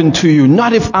happen to you,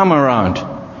 not if I'm around.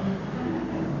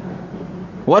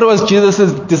 What was Jesus'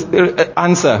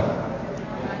 answer?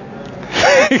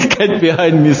 Get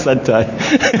behind me, Satan.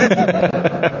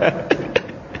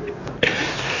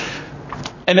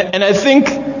 And I think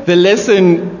the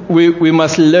lesson we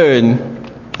must learn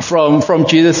from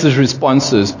Jesus'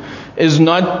 responses is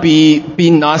not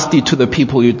be nasty to the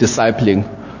people you're discipling.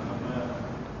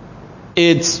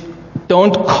 It's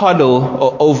don't coddle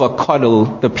or over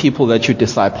coddle the people that you're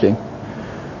discipling.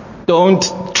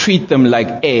 Don't treat them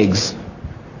like eggs.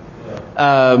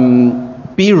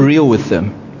 Be real with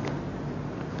them.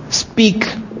 Speak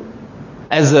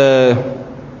as a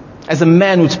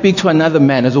man would speak to another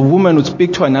man, as a woman would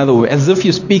speak to another woman, as if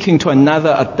you're speaking to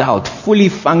another adult, fully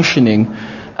functioning.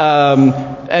 So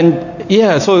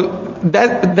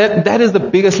that is the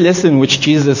biggest lesson which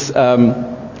Jesus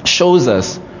shows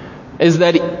us, is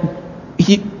that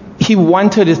he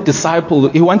wanted his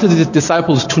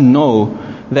disciples to know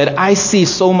that I see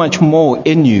so much more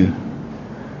in you,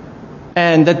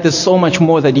 and that there's so much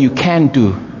more that you can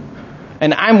do.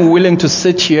 And I'm willing to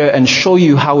sit here and show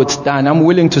you how it's done. I'm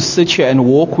willing to sit here and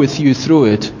walk with you through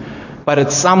it. But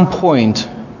at some point,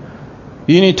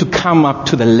 you need to come up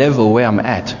to the level where I'm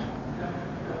at.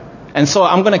 And so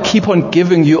I'm going to keep on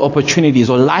giving you opportunities,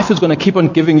 or life is going to keep on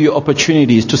giving you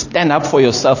opportunities to stand up for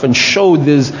yourself and show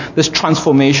this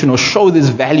transformation, or show these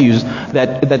values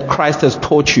that Christ has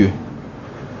taught you.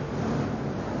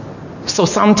 So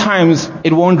sometimes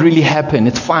it won't really happen.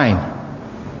 It's fine.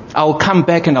 I'll come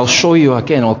back and I'll show you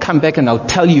again. I'll come back and I'll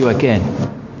tell you again.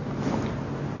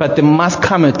 But there must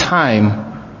come a time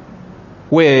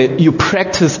where you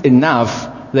practice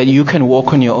enough that you can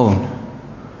walk on your own.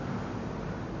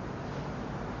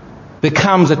 There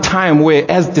comes a time where,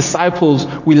 as disciples,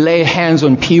 we lay hands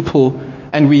on people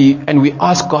and we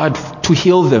ask God to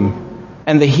heal them,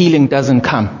 and the healing doesn't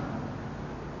come.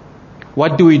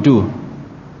 What do?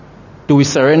 Do we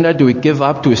surrender? Do we give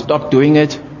up? Do we stop doing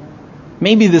it?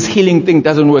 Maybe this healing thing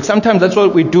doesn't work. Sometimes that's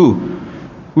what we do.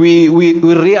 We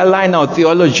realign our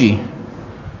theology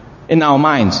in our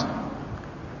minds.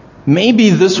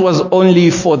 Maybe this was only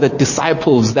for the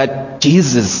disciples that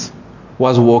Jesus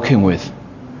was walking with.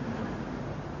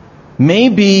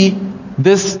 Maybe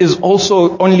this is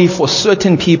also only for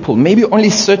certain people. Maybe only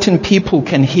certain people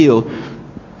can heal,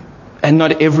 and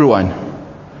not everyone.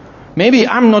 Maybe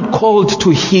I'm not called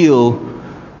to heal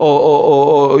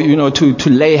or to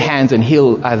lay hands and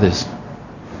heal others.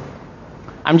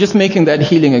 I'm just making that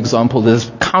healing example.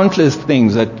 There's countless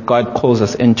things that God calls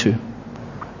us into.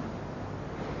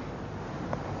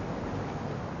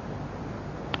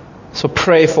 So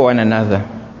pray for one another.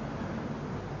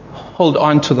 Hold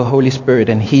on to the Holy Spirit,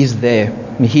 and He's there,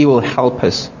 and He will help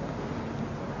us.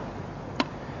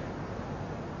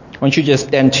 Why don't you just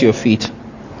stand to your feet?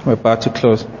 We're about to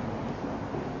close.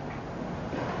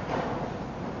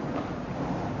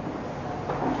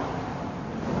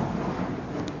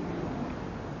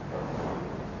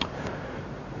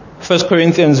 First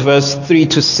Corinthians 3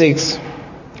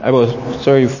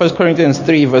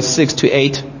 verse 6 to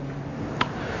 8.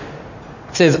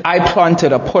 It says, I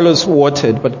planted, Apollos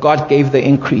watered, but God gave the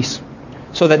increase.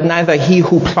 So that neither he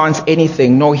who plants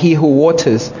anything, nor he who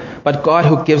waters, but God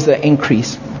who gives the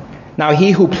increase. Now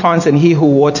he who plants and he who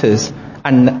waters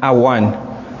are one,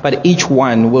 but each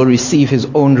one will receive his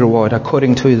own reward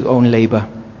according to his own labor.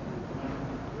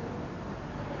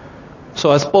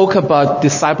 So I spoke about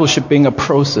discipleship being a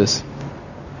process.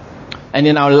 And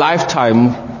in our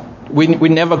lifetime, we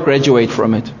never graduate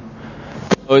from it.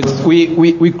 So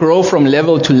we grow from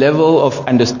level to level of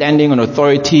understanding and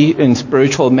authority in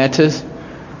spiritual matters,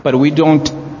 but we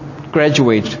don't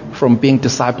graduate from being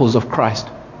disciples of Christ.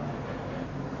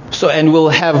 So, and we'll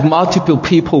have multiple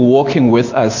people walking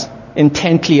with us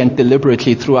intently and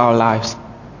deliberately through our lives.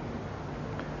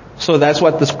 So that's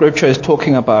what the scripture is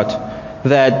talking about.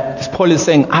 That Paul is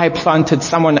saying, I planted,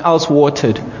 someone else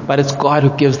watered, but it's God who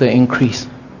gives the increase.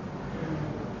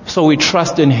 So we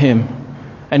trust in Him,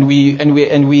 and we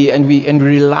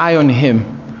rely on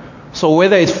Him. So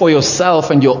whether it's for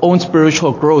yourself and your own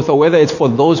spiritual growth, or whether it's for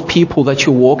those people that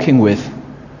you're walking with,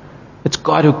 it's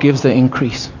God who gives the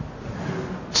increase.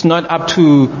 It's not up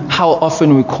to how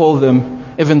often we call them,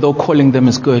 even though calling them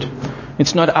is good.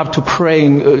 It's not up to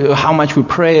praying, how much we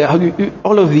pray.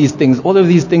 All of these things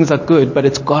are good, but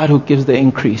it's God who gives the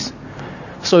increase.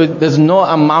 So there's no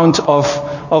amount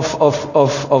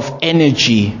of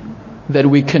energy that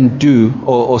we can do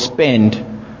or spend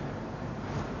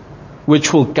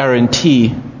which will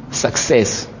guarantee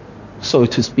success, so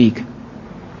to speak.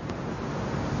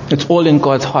 It's all in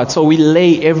God's heart. So we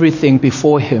lay everything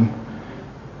before Him,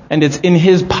 and it's in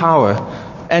His power,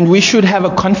 and we should have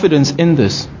a confidence in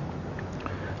this.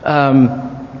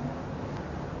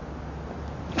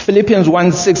 Philippians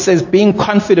 1:6 says, being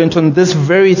confident on this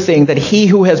very thing, that He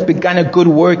who has begun a good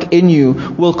work in you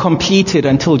will complete it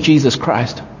until Jesus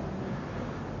Christ.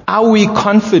 Are we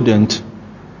confident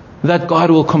that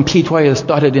God will complete what He has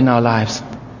started in our lives?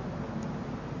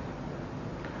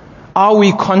 Are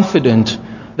we confident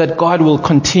that God will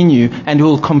continue and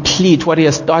will complete what He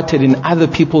has started in other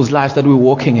people's lives that we're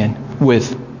walking in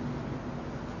with?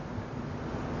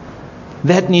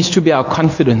 That needs to be our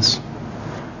confidence.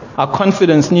 Our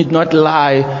confidence need not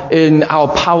lie in our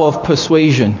power of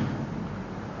persuasion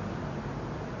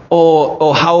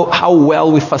or how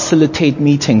well we facilitate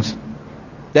meetings.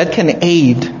 That can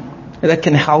aid, that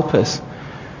can help us.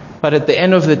 But at the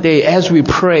end of the day, as we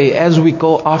pray, as we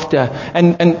go after,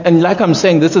 and like I'm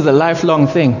saying, this is a lifelong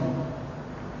thing.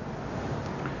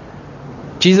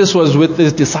 Jesus was with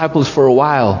his disciples for a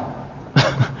while.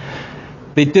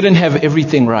 They didn't have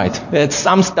everything right. They had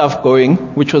some stuff going,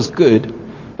 which was good,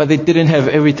 but they didn't have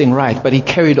everything right. But he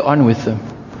carried on with them.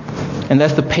 And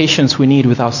that's the patience we need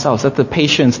with ourselves. That's the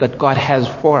patience that God has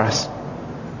for us.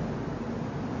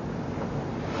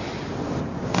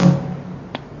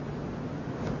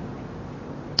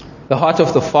 The heart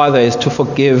of the Father is to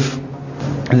forgive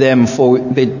them, for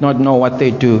they do not know what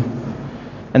they do.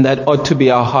 And that ought to be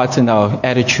our hearts and our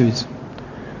attitudes.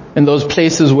 In those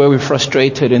places where we're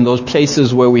frustrated, in those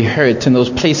places where we hurt, in those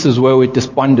places where we're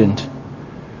despondent,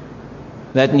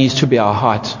 that needs to be our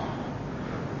heart.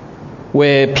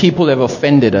 Where people have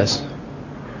offended us.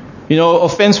 You know,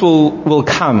 offense will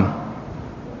come.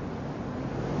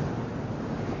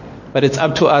 But it's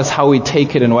up to us how we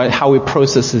take it and how we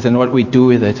process it and what we do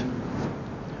with it.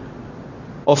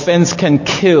 Offense can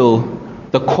kill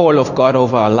the call of God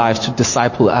over our lives to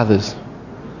disciple others.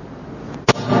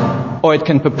 Or it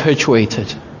can perpetuate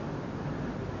it.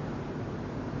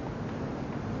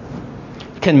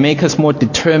 It can make us more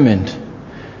determined.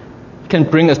 It can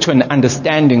bring us to an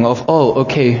understanding of, oh,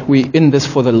 okay, we're in this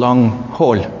for the long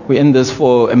haul. We're in this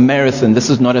for a marathon. This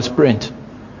is not a sprint.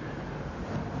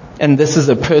 And this is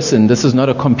a person. This is not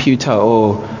a computer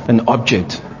or an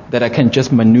object that I can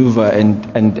just maneuver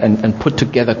and put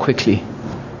together quickly.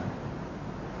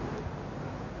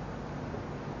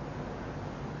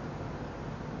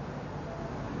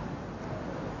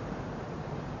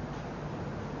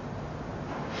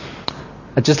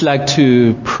 I'd just like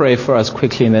to pray for us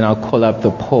quickly, and then I'll call up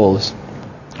the Pauls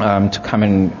to come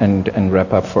in and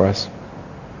wrap up for us.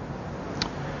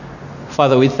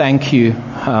 Father, we thank you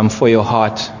for your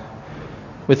heart.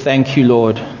 We thank you,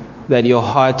 Lord, that your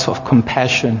heart of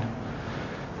compassion,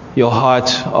 your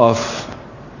heart of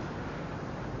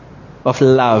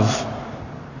love,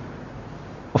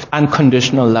 of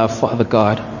unconditional love, Father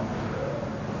God,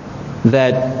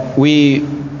 that we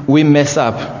mess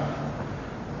up.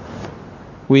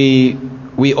 We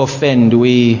offend,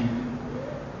 we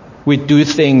do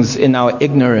things in our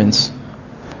ignorance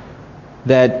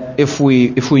that if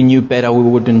we knew better we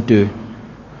wouldn't do.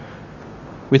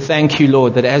 We thank you,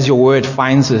 Lord, that as your word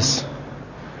finds us,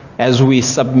 as we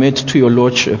submit to your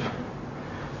Lordship,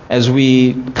 as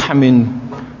we come in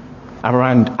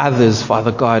around others,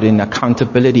 Father God, in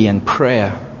accountability and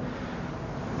prayer,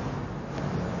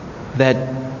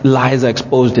 that lies are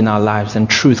exposed in our lives and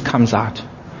truth comes out.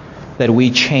 That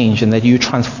we change and that you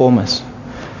transform us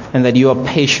and that you are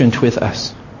patient with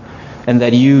us and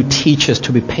that you teach us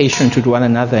to be patient with one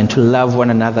another and to love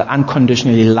one another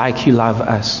unconditionally like you love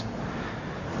us.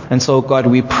 And so, God,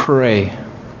 we pray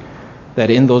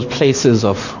that in those places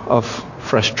of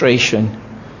frustration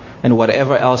and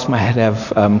whatever else might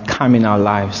have come in our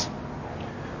lives,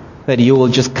 that you will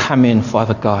just come in,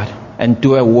 Father God, and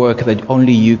do a work that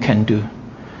only you can do.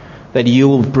 That you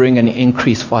will bring an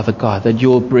increase, Father God. That you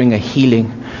will bring a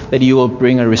healing. That you will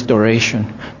bring a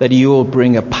restoration. That you will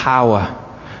bring a power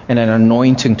and an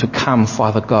anointing to come,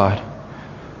 Father God.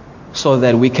 So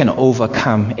that we can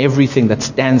overcome everything that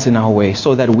stands in our way.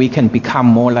 So that we can become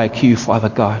more like you, Father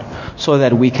God. So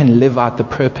that we can live out the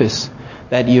purpose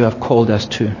that you have called us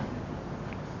to.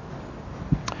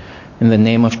 In the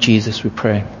name of Jesus we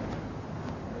pray.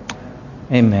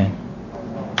 Amen.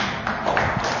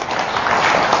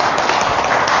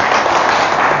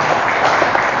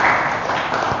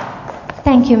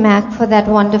 Thank you, Mac, for that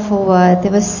wonderful word.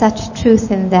 There was such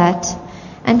truth in that.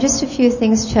 And just a few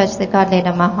things, church, that God laid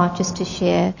on my heart just to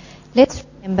share. Let's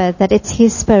remember that it's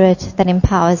His Spirit that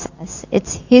empowers us.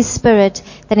 It's His Spirit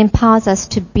that empowers us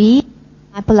to be a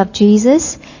disciple of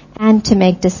Jesus and to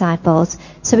make disciples.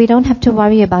 So we don't have to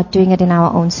worry about doing it in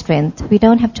our own strength. We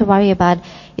don't have to worry about,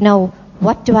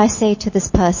 what do I say to this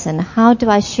person? How do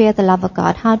I share the love of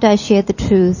God? How do I share the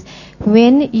truth?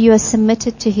 When you are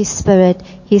submitted to His Spirit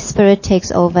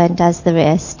takes over and does the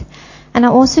rest. And I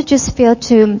also just feel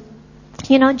to,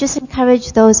 just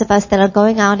encourage those of us that are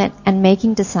going out and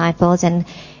making disciples. And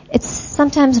it's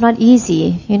sometimes not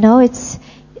easy,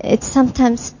 it's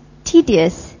sometimes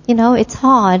tedious, it's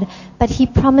hard. But He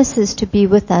promises to be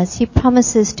with us. He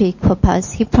promises to equip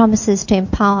us. He promises to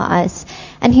empower us.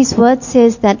 And His word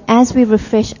says that as we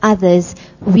refresh others,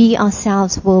 we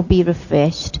ourselves will be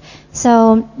refreshed.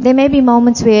 So there may be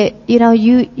moments where, you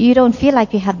don't feel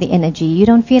like you have the energy. You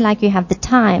don't feel like you have the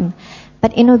time.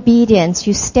 But in obedience,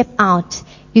 you step out.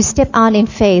 You step out in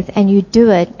faith and you do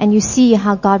it, and you see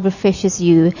how God refreshes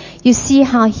you. You see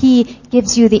how He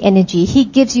gives you the energy. He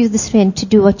gives you the strength to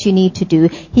do what you need to do.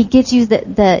 He gives you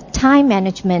the time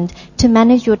management to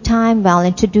manage your time well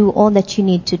and to do all that you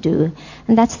need to do.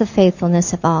 And that's the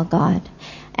faithfulness of our God.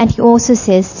 And He also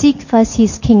says, seek first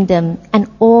His kingdom and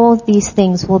all these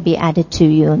things will be added to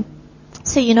you.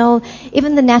 So,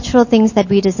 even the natural things that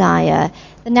we desire,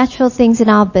 the natural things in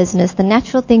our business, the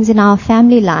natural things in our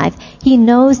family life, He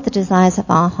knows the desires of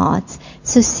our hearts.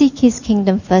 So seek His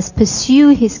kingdom first, pursue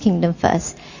His kingdom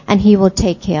first, and He will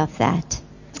take care of that.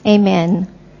 Amen.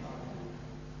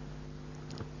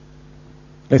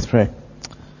 Let's pray.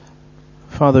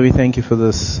 Father, we thank You for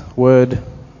this word.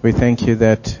 We thank You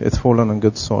that it's fallen on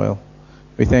good soil.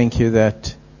 We thank You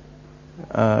that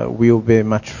we will bear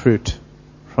much fruit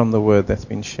from the word that's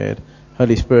been shared.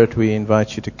 Holy Spirit, we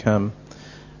invite You to come.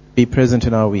 Be present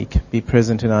in our week. Be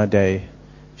present in our day.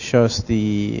 Show us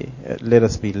let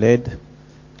us be led.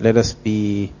 Let us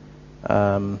be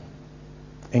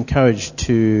encouraged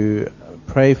to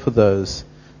pray for those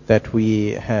that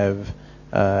we have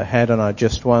had on our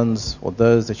just ones, or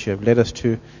those that You have led us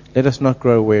to. Let us not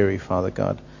grow weary, Father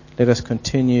God. Let us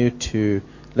continue to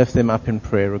lift them up in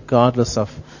prayer, regardless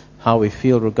of how we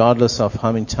feel, regardless of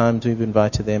how many times we've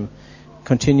invited them.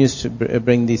 Continues to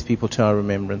bring these people to our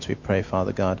remembrance, we pray,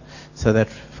 Father God, so that,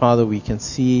 Father, we can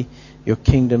see Your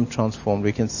kingdom transformed.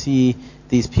 We can see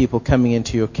these people coming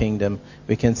into Your kingdom.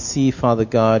 We can see, Father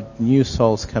God, new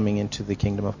souls coming into the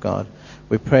kingdom of God.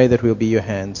 We pray that we'll be Your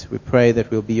hands. We pray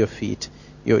that we'll be Your feet,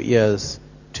 Your ears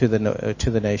to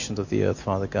the nations of the earth,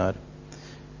 Father God.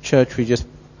 Church, we just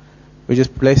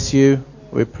bless You.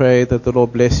 We pray that the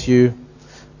Lord bless you,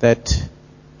 that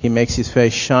He makes His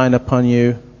face shine upon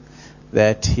you,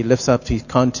 that He lifts up His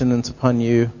countenance upon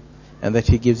you, and that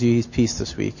He gives you His peace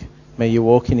this week. May you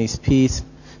walk in His peace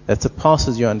that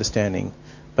surpasses your understanding,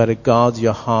 but it guards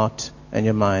your heart and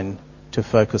your mind to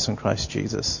focus on Christ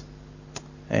Jesus.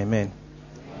 Amen.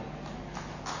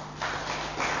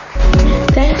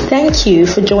 Thank you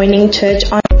for joining Church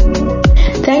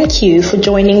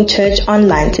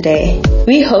Online today.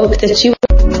 We hope that you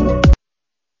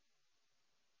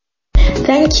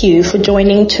Thank you for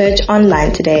joining Church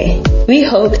Online today. We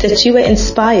hope that you were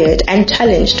inspired and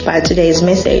challenged by today's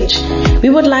message. We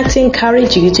would like to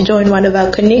encourage you to join one of our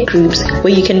Connect groups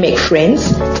where you can make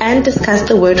friends and discuss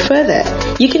the word further.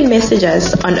 You can message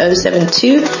us on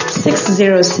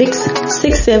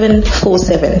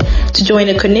 072-606-6747 to join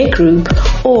a Connect group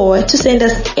or to send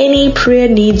us any prayer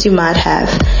needs you might have.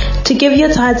 To give your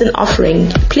tithes and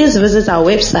offering, please visit our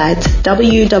website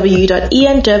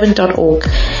www.iandurban.org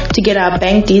to get our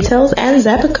bank details and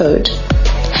Zapper code.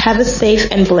 Have a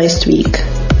safe and blessed week.